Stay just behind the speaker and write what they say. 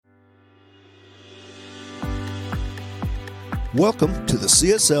Welcome to the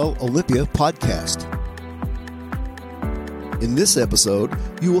CSL Olympia podcast. In this episode,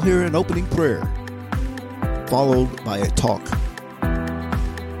 you will hear an opening prayer, followed by a talk.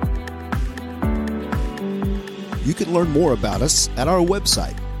 You can learn more about us at our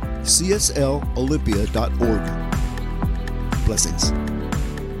website, cslolympia.org. Blessings.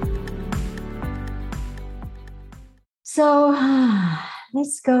 So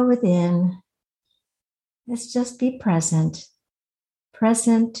let's go within. Let's just be present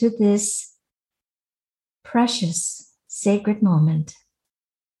to this precious, sacred moment.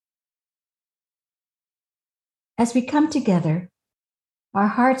 As we come together, our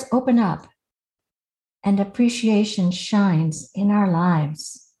hearts open up and appreciation shines in our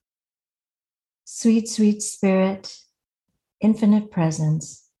lives. Sweet, sweet Spirit, infinite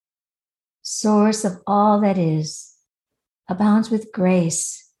presence, source of all that is, abounds with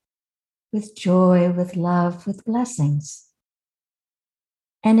grace, with joy, with love, with blessings.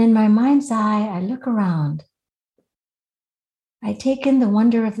 And in my mind's eye, I look around. I take in the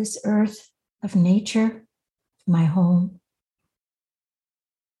wonder of this earth, of nature, my home.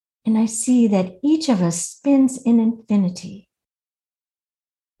 And I see that each of us spins in infinity.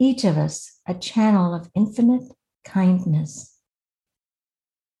 Each of us a channel of infinite kindness.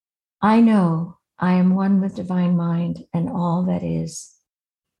 I know I am one with divine mind and all that is.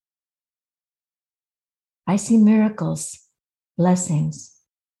 I see miracles, blessings.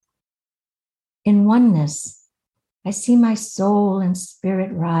 In oneness, I see my soul and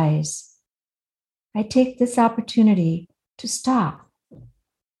spirit rise. I take this opportunity to stop,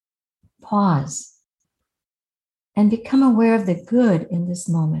 pause, and become aware of the good in this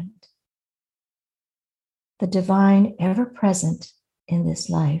moment, the divine ever present in this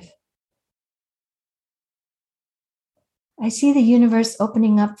life. I see the universe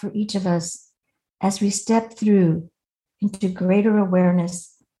opening up for each of us as we step through into greater awareness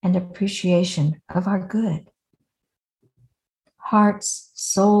and appreciation of our good. Hearts,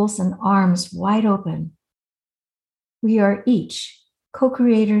 souls, and arms wide open. We are each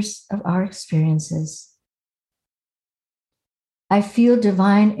co-creators of our experiences. I feel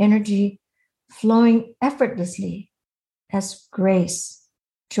divine energy flowing effortlessly as grace,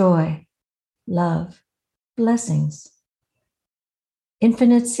 joy, love, blessings.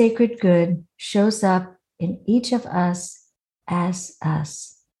 Infinite sacred good shows up in each of us as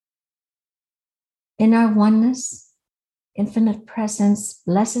us. In our oneness, infinite presence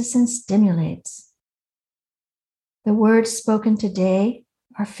blesses and stimulates. The words spoken today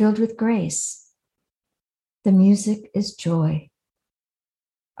are filled with grace. The music is joy.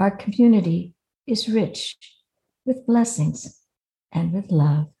 Our community is rich with blessings and with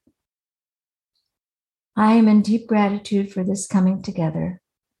love. I am in deep gratitude for this coming together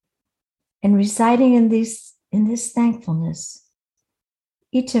and residing in this thankfulness.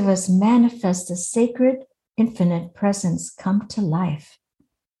 Each of us manifests a sacred, infinite presence come to life.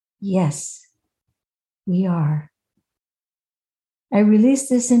 Yes, we are. I release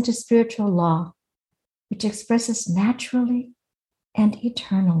this into spiritual law, which expresses naturally and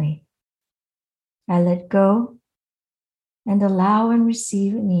eternally. I let go and allow and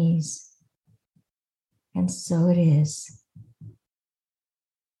receive in ease. And so it is.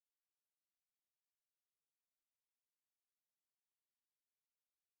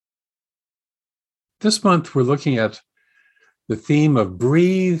 This month, we're looking at the theme of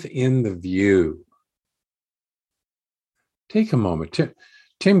breathe in the view. Take a moment.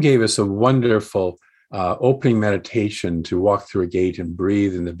 Tim gave us a wonderful opening meditation to walk through a gate and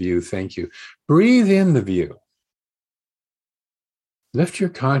breathe in the view. Thank you. Breathe in the view. Lift your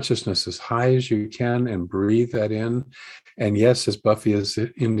consciousness as high as you can and breathe that in. And yes, as Buffy is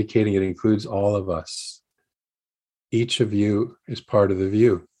indicating, it includes all of us. Each of you is part of the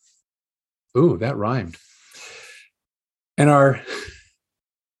view. Ooh, that rhymed. And our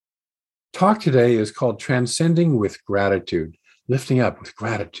talk today is called Transcending with Gratitude, lifting up with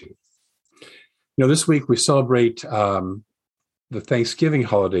gratitude. You know, this week we celebrate the Thanksgiving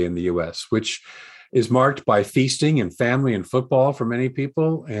holiday in the U.S., which is marked by feasting and family and football for many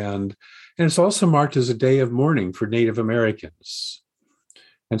people. And it's also marked as a day of mourning for Native Americans.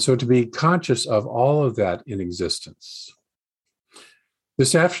 And so to be conscious of all of that in existence.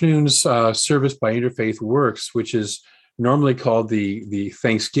 This afternoon's service by Interfaith Works, which is normally called the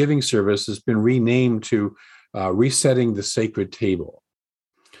Thanksgiving service, has been renamed to Resetting the Sacred Table.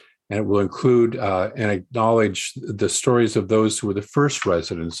 And it will include and acknowledge the stories of those who were the first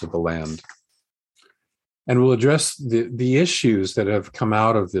residents of the land. And we'll address the issues that have come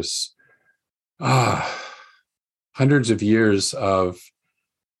out of this hundreds of years of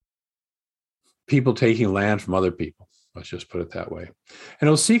people taking land from other people. Let's just put it that way. And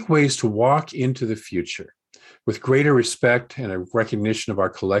it'll seek ways to walk into the future with greater respect and a recognition of our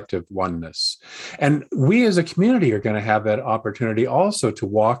collective oneness. And we as a community are going to have that opportunity also to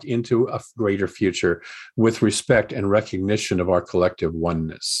walk into a greater future with respect and recognition of our collective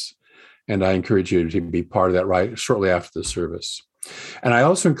oneness. And I encourage you to be part of that right shortly after the service. And I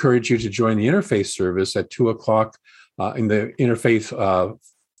also encourage you to join the interfaith service at 2:00 in the interfaith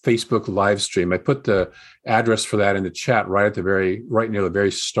Facebook live stream. I put the address for that in the chat right near the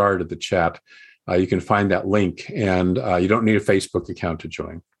very start of the chat. You can find that link, and you don't need a Facebook account to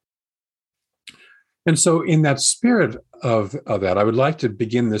join. And so in that spirit of that, I would like to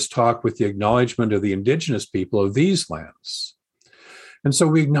begin this talk with the acknowledgement of the indigenous people of these lands. And so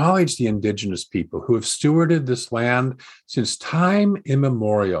we acknowledge the indigenous people who have stewarded this land since time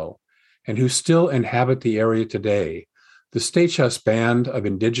immemorial and who still inhabit the area today, the Stachus Band of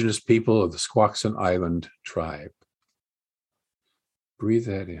indigenous people of the Squaxin Island tribe. Breathe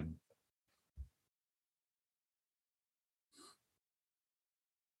that in.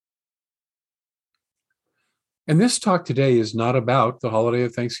 And this talk today is not about the holiday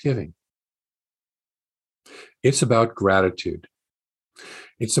of Thanksgiving. It's about gratitude.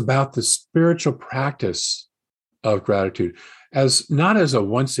 It's about the spiritual practice of gratitude, not as a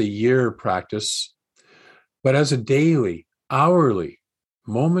once a year practice, but as a daily, hourly,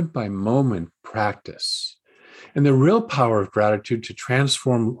 moment by moment practice. And the real power of gratitude to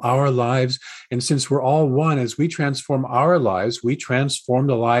transform our lives. And since we're all one, as we transform our lives, we transform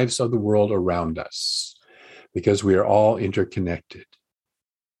the lives of the world around us, because we are all interconnected.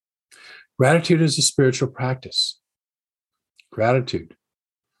 Gratitude is a spiritual practice. Gratitude.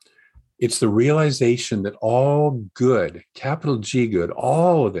 It's the realization that all good, capital G good,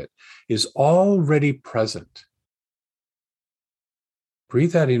 all of it is already present.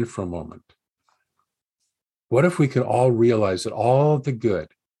 Breathe that in for a moment. What if we could all realize that all of the good,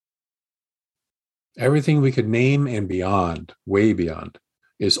 everything we could name and beyond, way beyond,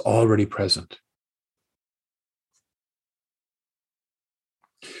 is already present?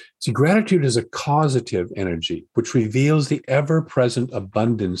 See, gratitude is a causative energy which reveals the ever-present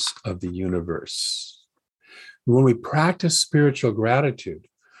abundance of the universe. When we practice spiritual gratitude,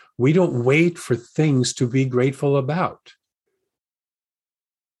 we don't wait for things to be grateful about.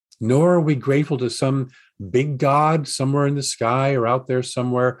 Nor are we grateful to some big God somewhere in the sky or out there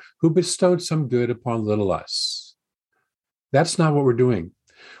somewhere who bestowed some good upon little us. That's not what we're doing.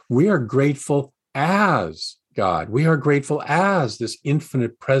 We are grateful as God. We are grateful as this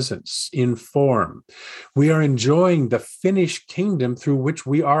infinite presence in form. We are enjoying the finished kingdom through which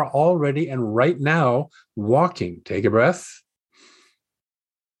we are already and right now walking. Take a breath.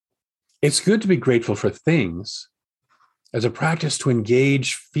 It's good to be grateful for things as a practice to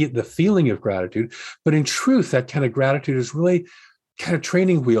engage the feeling of gratitude. But in truth, that kind of gratitude is really kind of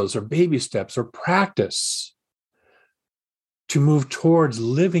training wheels or baby steps or practice to move towards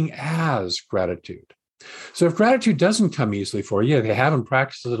living as gratitude. So if gratitude doesn't come easily for you, if you haven't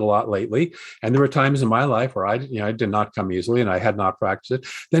practiced it a lot lately, and there were times in my life where it did not come easily and I had not practiced it,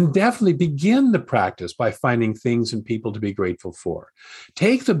 then definitely begin the practice by finding things and people to be grateful for.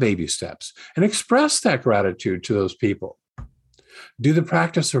 Take the baby steps and express that gratitude to those people. Do the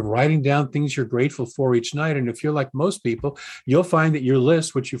practice of writing down things you're grateful for each night. And if you're like most people, you'll find that your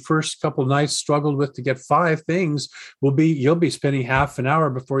list, which you first couple nights struggled with to get 5 things, you'll be spending half an hour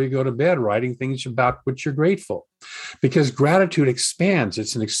before you go to bed writing things about which you're grateful. Because gratitude expands.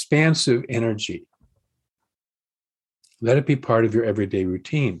 It's an expansive energy. Let it be part of your everyday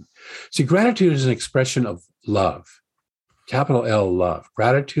routine. See, gratitude is an expression of love. Capital L, love.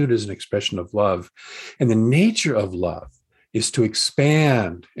 Gratitude is an expression of love. And the nature of love is to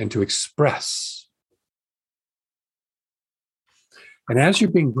expand and to express. And as you're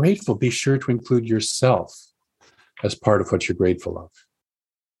being grateful, be sure to include yourself as part of what you're grateful of.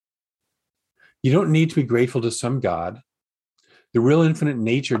 You don't need to be grateful to some God. The real infinite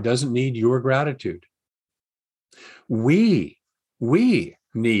nature doesn't need your gratitude. We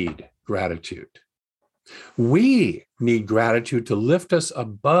need gratitude. We need gratitude to lift us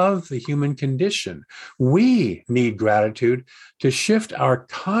above the human condition. We need gratitude to shift our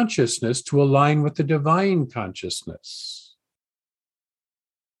consciousness to align with the divine consciousness.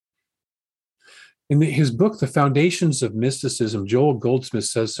 In his book, The Foundations of Mysticism, Joel Goldsmith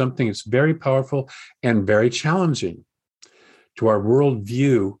says something that's very powerful and very challenging to our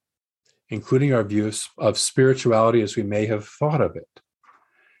worldview, including our views of spirituality as we may have thought of it.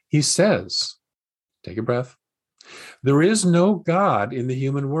 He says, take a breath, there is no God in the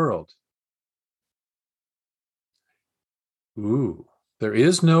human world. Ooh, There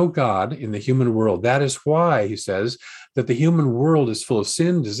is no God in the human world. That is why, he says, that the human world is full of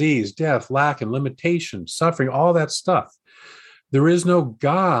sin, disease, death, lack, and limitation, suffering, all that stuff. There is no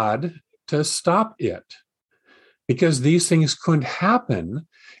God to stop it, because these things couldn't happen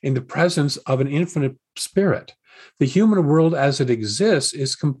in the presence of an infinite spirit. The human world as it exists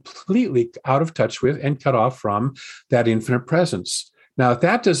is completely out of touch with and cut off from that infinite presence. Now, if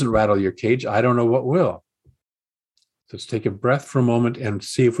that doesn't rattle your cage, I don't know what will. Let's take a breath for a moment and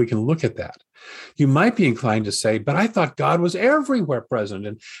see if we can look at that. You might be inclined to say, but I thought God was everywhere present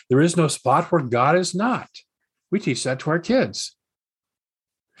and there is no spot where God is not. We teach that to our kids.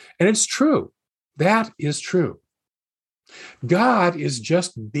 And it's true. That is true. God is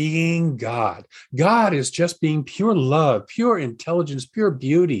just being God. God is just being pure love, pure intelligence, pure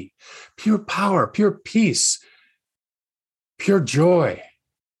beauty, pure power, pure peace, pure joy,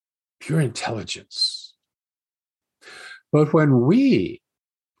 pure intelligence. But when we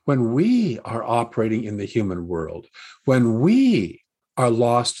are operating in the human world, when we are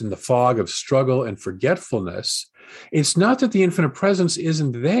lost in the fog of struggle and forgetfulness, it's not that the infinite presence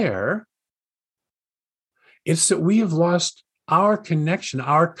isn't there. It's that we have lost our connection,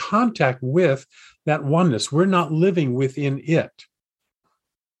 our contact with that oneness. We're not living within it.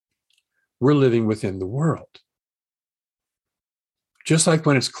 We're living within the world. Just like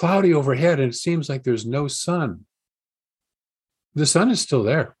when it's cloudy overhead and it seems like there's no sun. The sun is still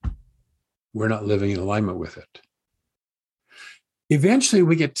there. We're not living in alignment with it. Eventually,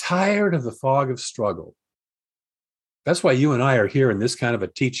 we get tired of the fog of struggle. That's why you and I are here in this kind of a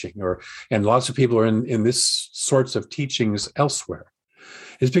teaching, and lots of people are in this sorts of teachings elsewhere.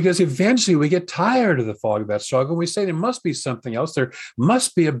 It's because eventually we get tired of the fog of that struggle. We say there must be something else. There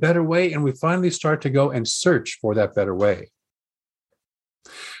must be a better way. And we finally start to go and search for that better way.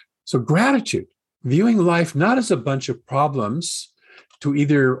 So gratitude, viewing life not as a bunch of problems to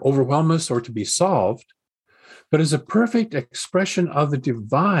either overwhelm us or to be solved, but as a perfect expression of the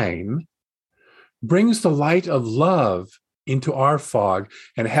divine, brings the light of love into our fog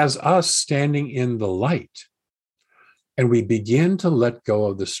and has us standing in the light. And we begin to let go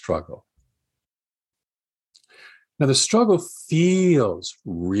of the struggle. Now, the struggle feels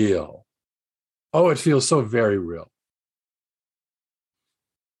real. Oh, it feels so very real.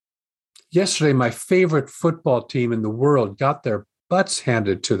 Yesterday, my favorite football team in the world got their butts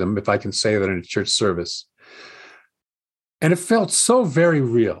handed to them, if I can say that in a church service. And it felt so very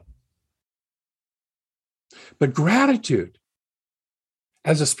real. But gratitude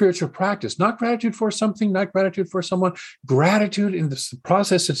as a spiritual practice, not gratitude for something, not gratitude for someone, gratitude in the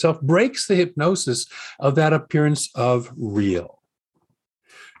process itself breaks the hypnosis of that appearance of real.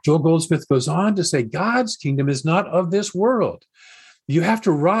 Joel Goldsmith goes on to say, God's kingdom is not of this world. You have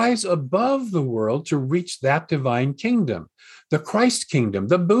to rise above the world to reach that divine kingdom, the Christ kingdom,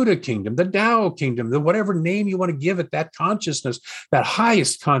 the Buddha kingdom, the Tao kingdom, the whatever name you want to give it, that consciousness, that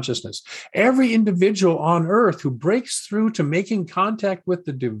highest consciousness. Every individual on earth who breaks through to making contact with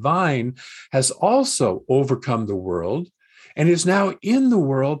the divine has also overcome the world and is now in the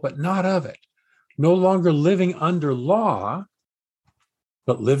world, but not of it. No longer living under law,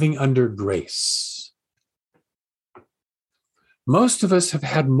 but living under grace. Most of us have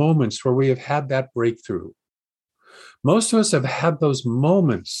had moments where we have had that breakthrough. Most of us have had those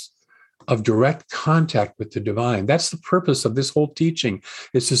moments of direct contact with the divine. That's the purpose of this whole teaching,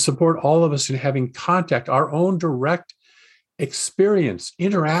 is to support all of us in having contact, our own direct experience,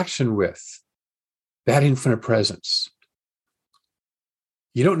 interaction with that infinite presence.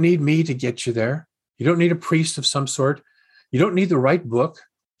 You don't need me to get you there. You don't need a priest of some sort. You don't need the right book.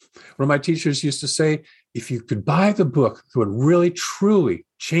 One of my teachers used to say, if you could buy the book that would really, truly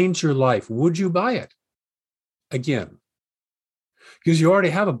change your life, would you buy it? Again, because you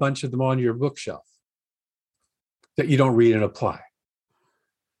already have a bunch of them on your bookshelf that you don't read and apply.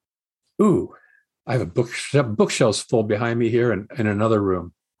 Ooh, I have bookshelves full behind me here and in another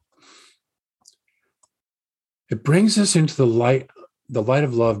room. It brings us into the light. The light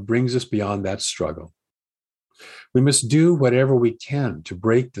of love brings us beyond that struggle. We must do whatever we can to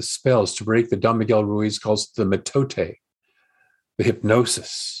break the spells, to break the Don Miguel Ruiz calls the metote, the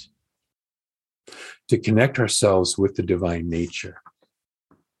hypnosis, to connect ourselves with the divine nature.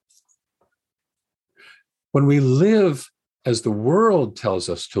 When we live as the world tells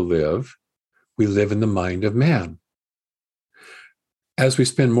us to live, we live in the mind of man. As we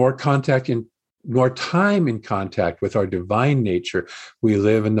spend more time in contact with our divine nature, we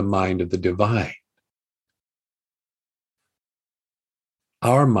live in the mind of the divine.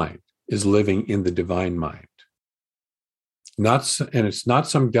 Our mind is living in the divine mind. And it's not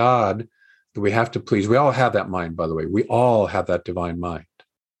some God that we have to please. We all have that mind, by the way. We all have that divine mind.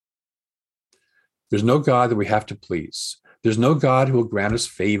 There's no God that we have to please. There's no God who will grant us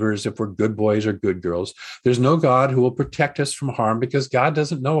favors if we're good boys or good girls. There's no God who will protect us from harm because God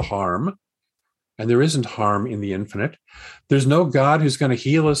doesn't know harm, and there isn't harm in the infinite. There's no God who's going to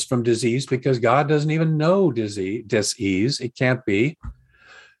heal us from disease because God doesn't even know disease. It can't be.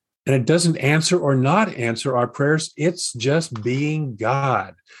 And it doesn't answer or not answer our prayers. It's just being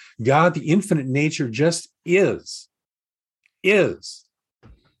God. God, the infinite nature, just is. Is.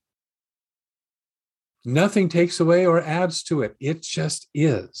 Nothing takes away or adds to it. It just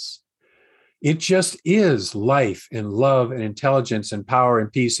is. It just is life and love and intelligence and power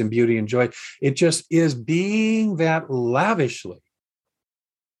and peace and beauty and joy. It just is being that lavishly.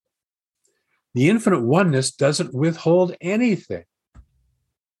 The infinite oneness doesn't withhold anything.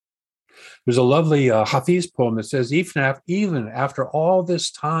 There's a lovely Hafiz poem that says, even after all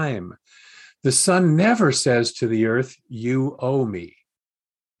this time, the sun never says to the earth, you owe me.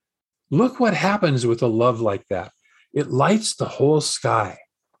 Look what happens with a love like that. It lights the whole sky.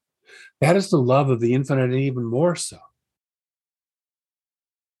 That is the love of the infinite, and even more so.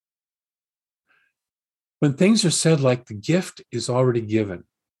 When things are said like the gift is already given,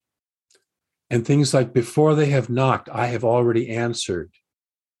 and things like before they have knocked, I have already answered,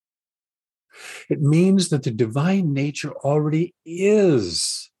 it means that the divine nature already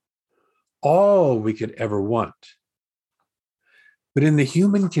is all we could ever want. But in the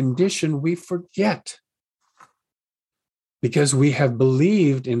human condition, we forget because we have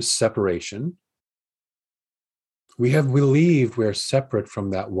believed in separation. We have believed we're separate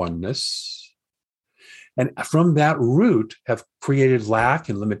from that oneness. And from that root have created lack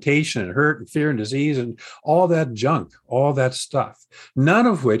and limitation and hurt and fear and disease and all that junk, all that stuff, none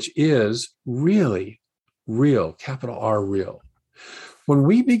of which is really real, capital R real. When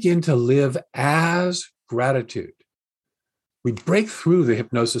we begin to live as gratitude, we break through the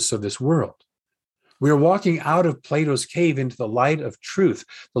hypnosis of this world. We are walking out of Plato's cave into the light of truth,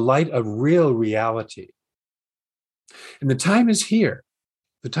 the light of real reality. And the time is here.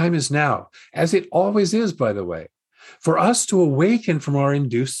 The time is now, as it always is, by the way, for us to awaken from our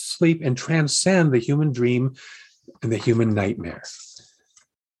induced sleep and transcend the human dream and the human nightmare.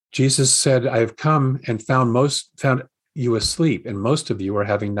 Jesus said, I have come and found you asleep, and most of you are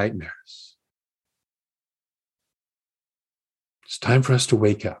having nightmares. It's time for us to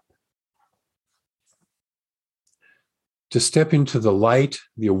wake up, to step into the light,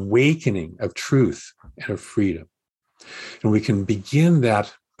 the awakening of truth and of freedom. And we can begin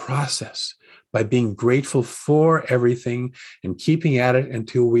that process by being grateful for everything and keeping at it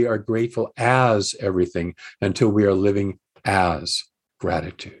until we are grateful as everything, until we are living as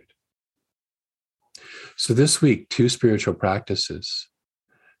gratitude. So this week, 2 spiritual practices.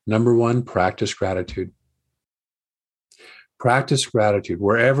 Number 1, practice gratitude. Practice gratitude.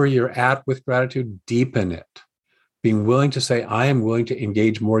 Wherever you're at with gratitude, deepen it. Being willing to say, I am willing to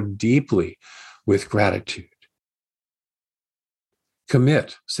engage more deeply with gratitude.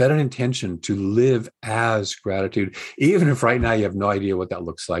 Commit, set an intention to live as gratitude, even if right now you have no idea what that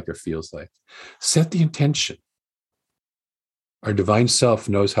looks like or feels like. Set the intention. Our divine self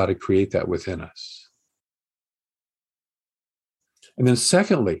knows how to create that within us. And then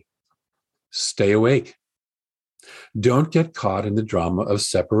secondly, stay awake. Don't get caught in the drama of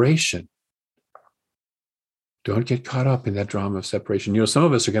separation. Don't get caught up in that drama of separation. You know, some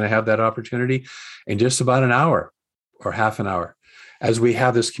of us are going to have that opportunity in just about an hour or half an hour. As we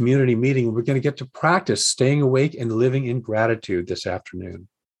have this community meeting, we're going to get to practice staying awake and living in gratitude this afternoon.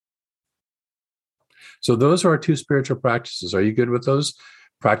 So those are our 2 spiritual practices. Are you good with those?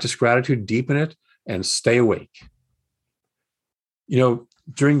 Practice gratitude, deepen it, and stay awake. You know,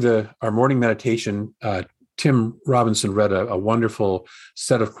 during our morning meditation, Tim Robinson read a wonderful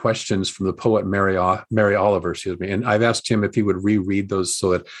set of questions from the poet Mary Oliver, and I've asked Tim if he would reread those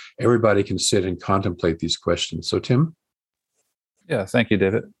so that everybody can sit and contemplate these questions. So, Tim? Yeah, thank you,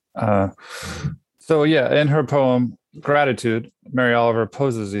 David. In her poem, Gratitude, Mary Oliver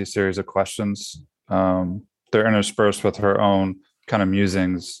poses these series of questions. They're interspersed with her own kind of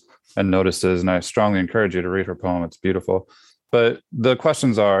musings and notices, and I strongly encourage you to read her poem. It's beautiful. But the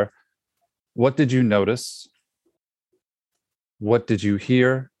questions are, what did you notice? What did you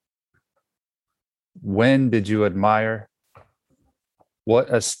hear? When did you admire?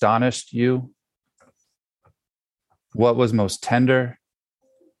 What astonished you? What was most tender?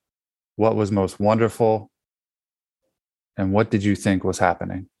 What was most wonderful? And what did you think was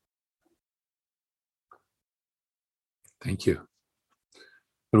happening? Thank you.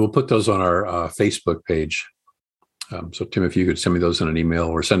 And we'll put those on our Facebook page. So Tim, if you could send me those in an email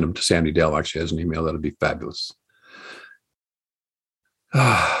or send them to Sandy Dell, actually has an email, that'd be fabulous.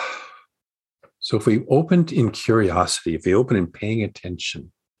 So if we opened in curiosity, if we open in paying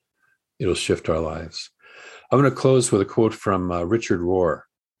attention, it'll shift our lives. I'm going to close with a quote from Richard Rohr,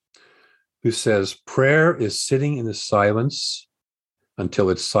 who says, prayer is sitting in the silence until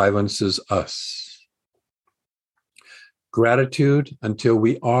it silences us. Gratitude until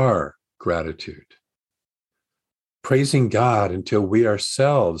we are gratitude. Praising God until we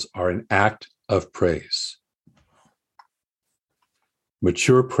ourselves are an act of praise.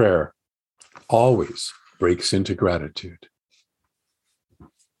 Mature prayer always breaks into gratitude.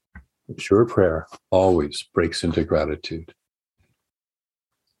 Mature prayer always breaks into gratitude.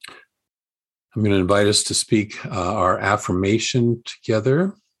 I'm going to invite us to speak our affirmation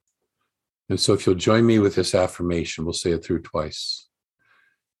together. And so if you'll join me with this affirmation, we'll say it through twice.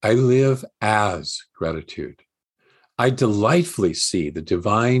 I live as gratitude. I delightfully see the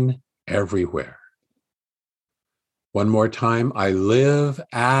divine everywhere. One more time. I live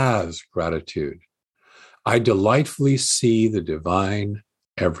as gratitude. I delightfully see the divine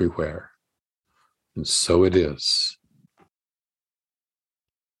everywhere. And so it is.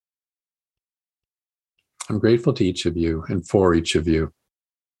 I'm grateful to each of you and for each of you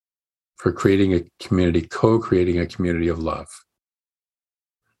for creating a community, co-creating a community of love.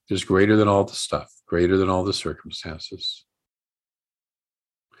 Just greater than all the stuff, greater than all the circumstances.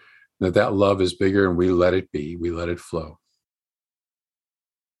 That love is bigger and we let it be, we let it flow.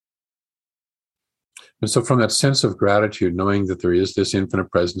 And so from that sense of gratitude, knowing that there is this infinite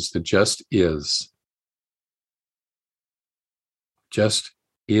presence that just is,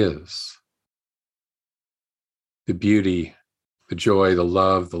 the beauty, the joy, the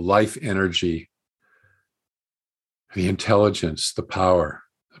love, the life energy, the intelligence, the power,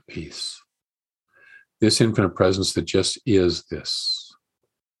 the peace. This infinite presence that just is this.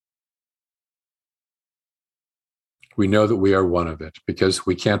 We know that we are one of it because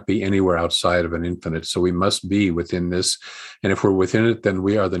we can't be anywhere outside of an infinite. So we must be within this. And if we're within it, then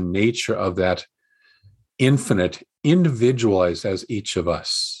we are the nature of that infinite, individualized as each of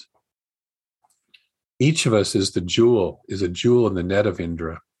us. Each of us is a jewel in the net of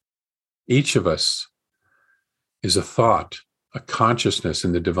Indra. Each of us is a thought, a consciousness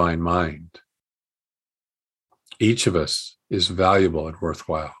in the divine mind. Each of us is valuable and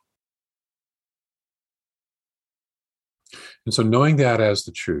worthwhile. And so knowing that as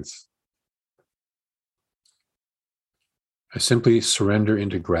the truth, I simply surrender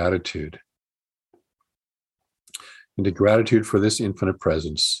into gratitude for this infinite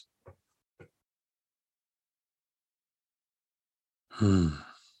presence. Knowing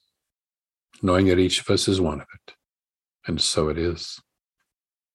that each of us is one of it. And so it is.